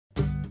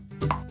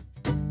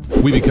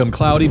We become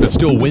cloudy but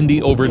still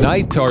windy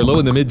overnight. Our low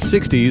in the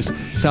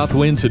mid-60s. South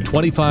winds at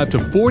 25 to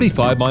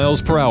 45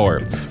 miles per hour.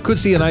 Could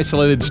see an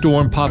isolated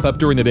storm pop up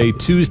during the day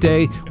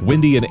Tuesday.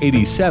 Windy and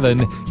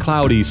 87.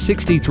 Cloudy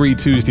 63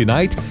 Tuesday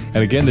night.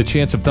 And again, the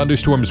chance of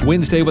thunderstorms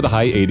Wednesday with a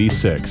high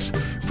 86.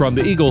 From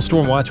the Eagle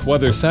Stormwatch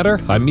Weather Center,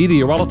 I'm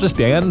meteorologist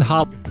Dan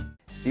Holl.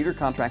 Steeder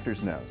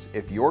Contractors knows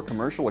if your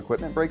commercial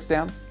equipment breaks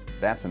down,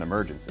 that's an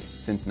emergency.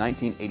 Since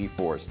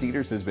 1984,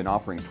 Steeders has been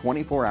offering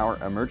 24-hour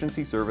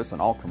emergency service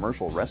on all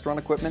commercial restaurant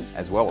equipment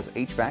as well as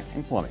HVAC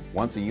and plumbing.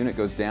 Once a unit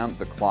goes down,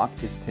 the clock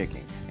is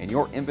ticking and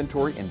your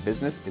inventory and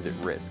business is at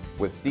risk.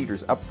 With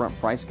Steeders' upfront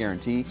price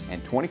guarantee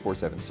and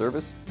 24/7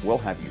 service, we'll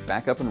have you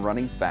back up and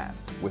running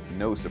fast with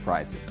no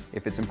surprises.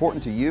 If it's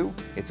important to you,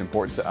 it's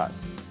important to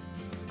us.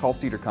 Call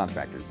Steeder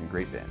Contractors in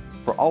Great Bend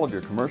for all of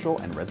your commercial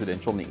and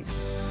residential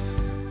needs.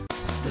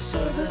 The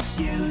service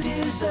you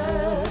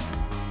deserve,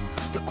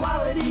 the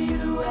quality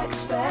you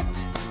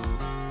expect.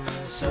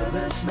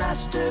 Service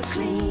Master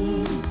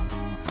Clean,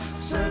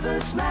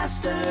 Service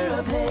Master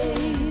of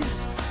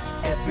Hayes.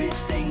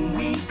 Everything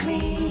we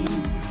clean,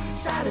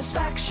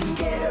 satisfaction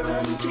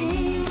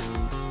guarantee.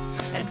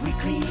 And we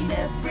clean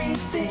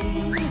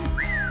everything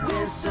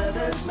with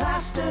Service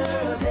Master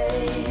of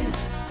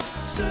Hayes.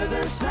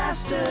 Service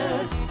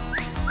Master,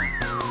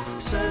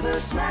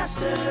 Service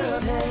Master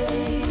of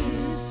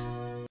Hayes.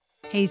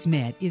 Hayes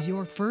Med is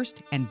your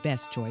first and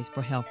best choice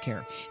for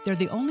healthcare. They're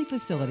the only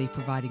facility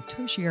providing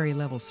tertiary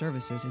level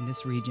services in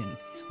this region.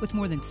 With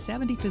more than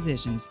 70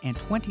 physicians and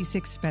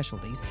 26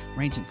 specialties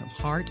ranging from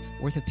heart,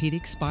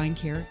 orthopedic, spine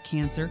care,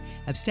 cancer,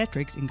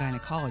 obstetrics and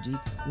gynecology,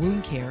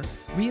 wound care,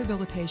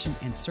 rehabilitation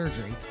and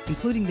surgery,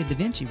 including the Da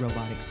Vinci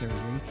robotic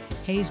surgery,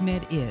 Hayes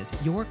Med is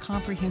your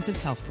comprehensive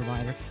health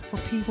provider for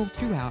people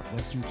throughout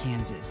Western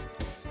Kansas.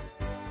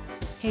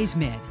 Hayes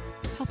Med,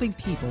 helping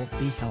people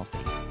be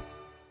healthy.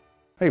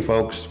 Hey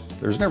folks,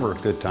 there's never a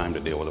good time to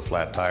deal with a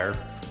flat tire.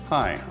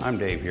 Hi, I'm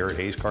Dave here at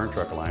Hayes Car and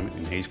Truck Alignment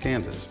in Hayes,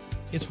 Kansas.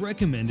 It's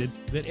recommended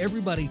that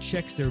everybody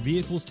checks their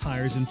vehicle's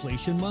tires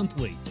inflation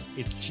monthly.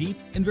 It's cheap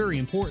and very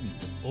important.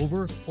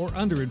 Over or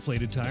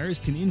underinflated tires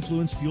can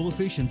influence fuel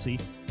efficiency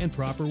and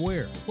proper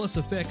wear, plus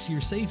affects your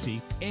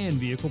safety and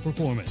vehicle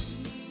performance.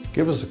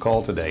 Give us a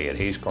call today at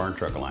Hayes Car and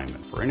Truck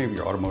Alignment for any of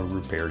your automotive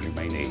repairs you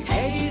may need.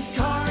 Hayes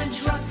Car and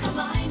Truck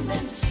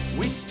Alignment,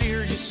 we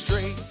steer you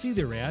straight. See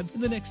their ad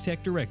in the Next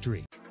Tech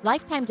directory.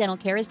 Lifetime Dental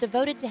Care is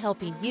devoted to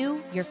helping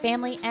you, your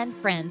family, and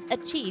friends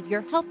achieve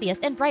your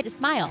healthiest and brightest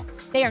smile.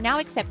 They are now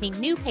accepting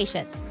new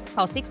patients.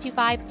 Call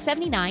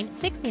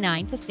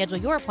 625-7969 to schedule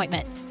your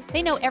appointment.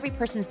 They know every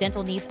person's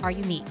dental needs are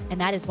unique,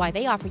 and that is why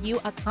they offer you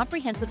a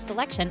comprehensive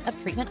selection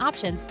of treatment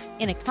options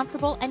in a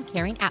comfortable and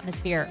caring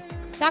atmosphere.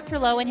 Dr.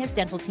 Lowe and his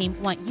dental team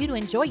want you to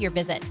enjoy your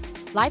visit.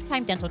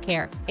 Lifetime Dental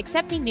Care,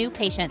 accepting new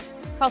patients.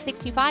 Call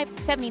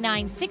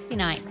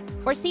 625-7969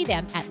 or see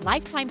them at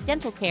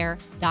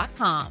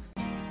lifetimedentalcare.com.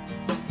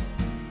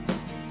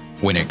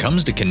 When it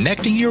comes to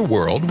connecting your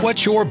world,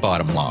 what's your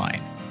bottom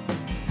line?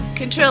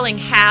 Controlling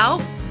how,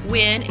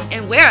 when,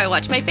 and where I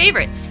watch my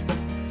favorites.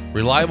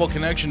 Reliable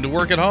connection to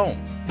work at home.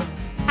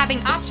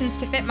 Having options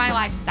to fit my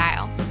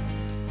lifestyle.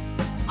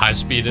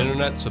 High-speed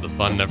internet so the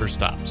fun never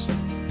stops.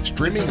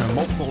 Streaming on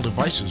multiple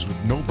devices with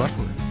no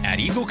buffering.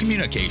 At Eagle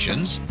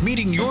Communications,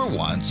 meeting your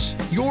wants,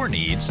 your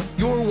needs,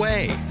 your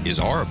way is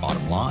our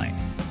bottom line.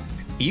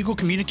 Eagle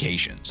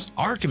Communications,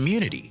 our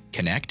community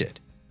connected.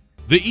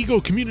 The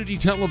Eagle Community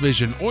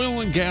Television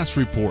Oil and Gas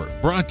Report,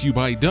 brought to you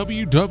by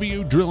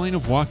WW Drilling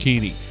of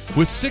Waukene,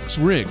 with 6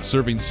 rigs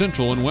serving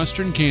central and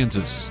western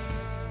Kansas.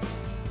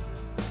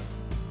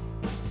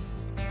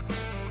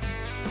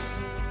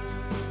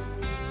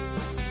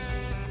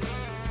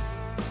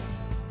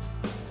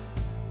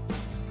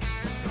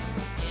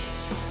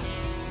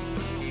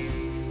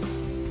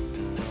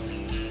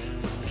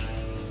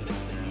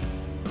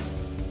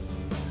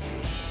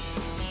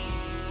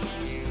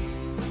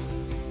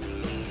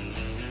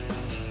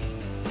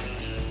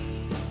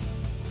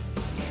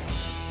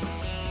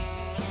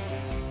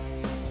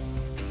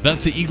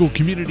 That's the Eagle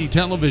Community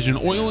Television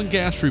Oil and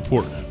Gas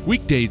Report,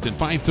 weekdays at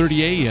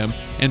 5:30 a.m.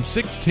 and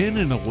 6:10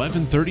 and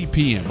 11:30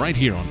 p.m. right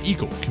here on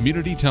Eagle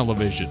Community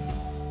Television.